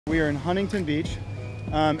We are in Huntington Beach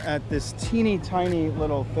at this teeny tiny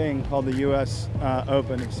little thing called the US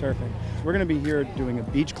Open of surfing. We're going to be here doing a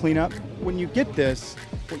beach cleanup. When you get this,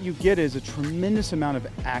 what you get is a tremendous amount of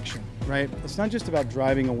action, right? It's not just about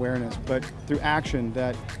driving awareness, but through action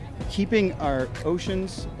that keeping our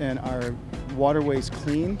oceans and our waterways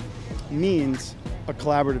clean means a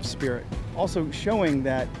collaborative spirit. Also showing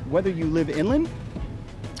that whether you live inland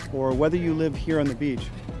or whether you live here on the beach,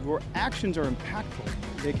 your actions are impactful.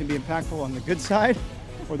 They can be impactful on the good side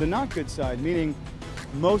or the not good side, meaning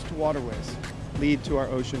most waterways lead to our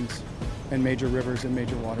oceans and major rivers and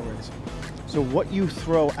major waterways. So what you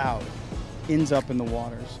throw out ends up in the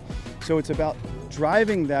waters. So it's about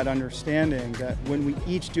driving that understanding that when we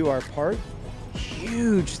each do our part,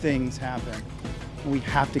 huge things happen. We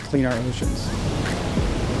have to clean our oceans.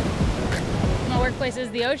 My workplace is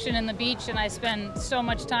the ocean and the beach, and I spend so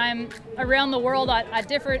much time around the world at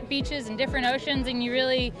different beaches and different oceans, and you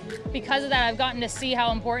really, because of that, I've gotten to see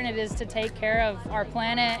how important it is to take care of our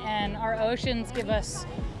planet, and our oceans give us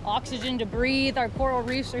oxygen to breathe. Our coral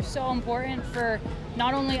reefs are so important for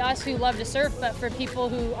not only us who love to surf, but for people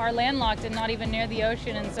who are landlocked and not even near the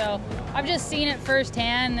ocean. And so I've just seen it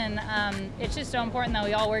firsthand, and it's just so important that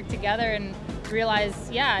we all work together and realize,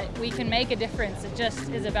 yeah, we can make a difference. It just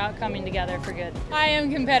is about coming together for good. I am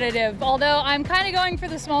competitive, although I'm kind of going for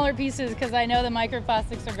the smaller pieces because I know the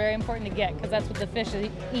microplastics are very important to get because that's what the fish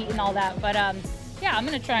eat and all that. But yeah, I'm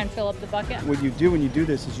going to try and fill up the bucket. What you do when you do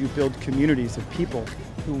this is you build communities of people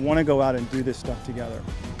who want to go out and do this stuff together.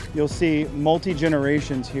 You'll see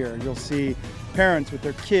multi-generations here. You'll see parents with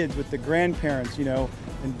their kids, with the grandparents, you know,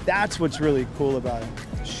 and that's what's really cool about it.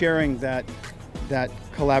 Sharing that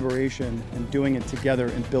collaboration and doing it together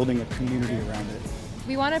and building a community around it.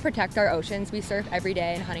 We want to protect our oceans. We surf every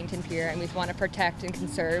day in Huntington Pier, and we want to protect and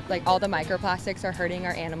conserve. Like, all the microplastics are hurting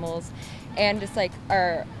our animals and just like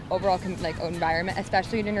our overall environment,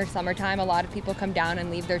 especially during the summertime. A lot of people come down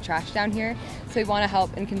and leave their trash down here, so we want to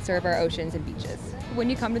help and conserve our oceans and beaches. When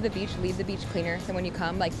you come to the beach, leave the beach cleaner. So when you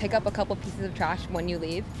come, like, pick up a couple pieces of trash when you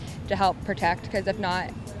leave to help protect, because if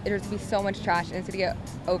not, there's going to be so much trash and it's going to get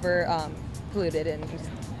over polluted and just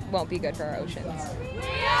won't be good for our oceans.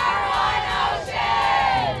 We are one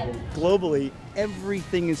ocean! Globally,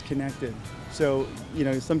 everything is connected. So, you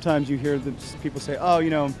know, sometimes you hear people say, oh, you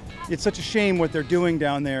know, it's such a shame what they're doing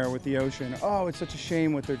down there with the ocean. Oh, it's such a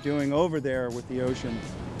shame what they're doing over there with the ocean.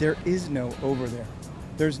 There is no over there.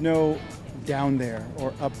 There's no down there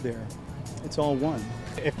or up there. It's all one.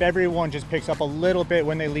 If everyone just picks up a little bit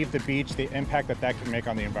when they leave the beach, the impact that can make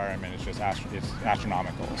on the environment is just it's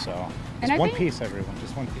astronomical. So just one piece, everyone,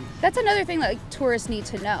 just one piece. That's another thing that, like, tourists need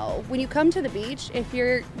to know. When you come to the beach, if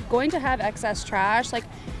you're going to have excess trash, like,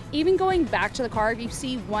 even going back to the car, if you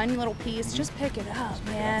see one little piece, just pick it up,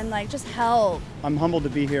 man. Like, just help. I'm humbled to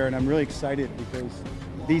be here, and I'm really excited because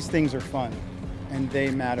these things are fun and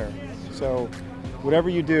they matter. So whatever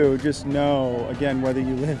you do, just know, again, whether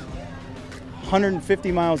you live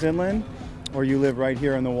 150 miles inland or you live right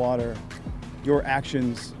here on the water, your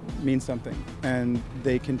actions mean something and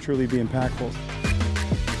they can truly be impactful.